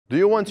Do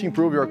you want to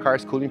improve your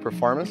car's cooling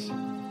performance?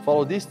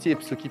 Follow these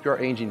tips to keep your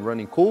engine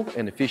running cool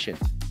and efficient.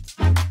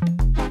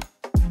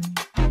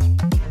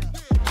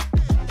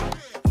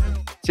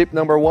 Tip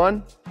number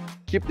 1.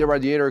 Keep the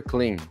radiator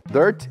clean.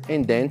 Dirt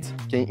and dent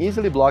can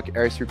easily block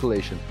air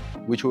circulation,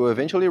 which will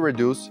eventually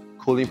reduce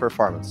cooling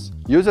performance.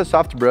 Use a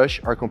soft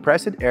brush or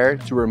compressed air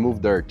to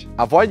remove dirt.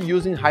 Avoid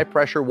using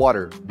high-pressure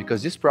water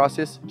because this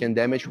process can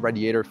damage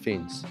radiator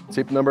fins.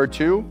 Tip number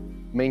 2.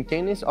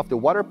 Maintenance of the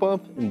water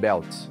pump and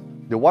belts.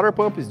 The water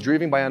pump is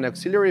driven by an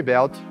auxiliary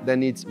belt that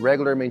needs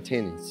regular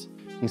maintenance.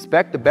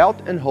 Inspect the belt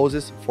and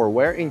hoses for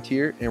wear and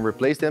tear and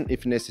replace them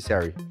if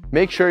necessary.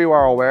 Make sure you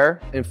are aware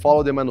and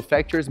follow the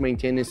manufacturer's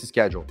maintenance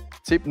schedule.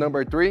 Tip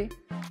number 3.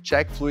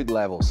 Check fluid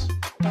levels.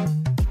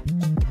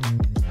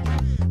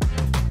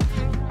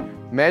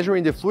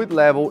 Measuring the fluid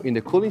level in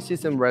the cooling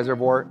system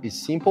reservoir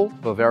is simple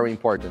but very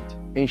important.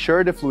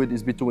 Ensure the fluid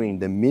is between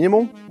the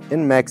minimum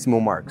and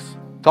maximum marks.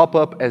 Top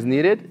up as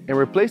needed and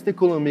replace the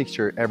coolant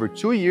mixture every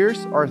 2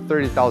 years or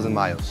 30,000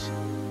 miles.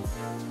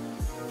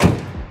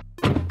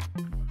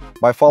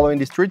 By following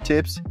these 3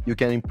 tips, you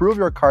can improve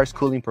your car's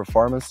cooling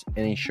performance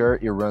and ensure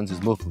it runs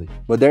smoothly.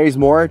 But there is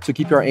more to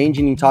keep your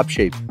engine in top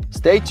shape.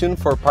 Stay tuned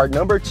for part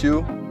number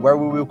 2, where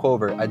we will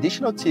cover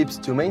additional tips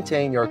to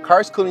maintain your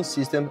car's cooling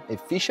system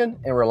efficient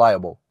and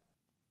reliable.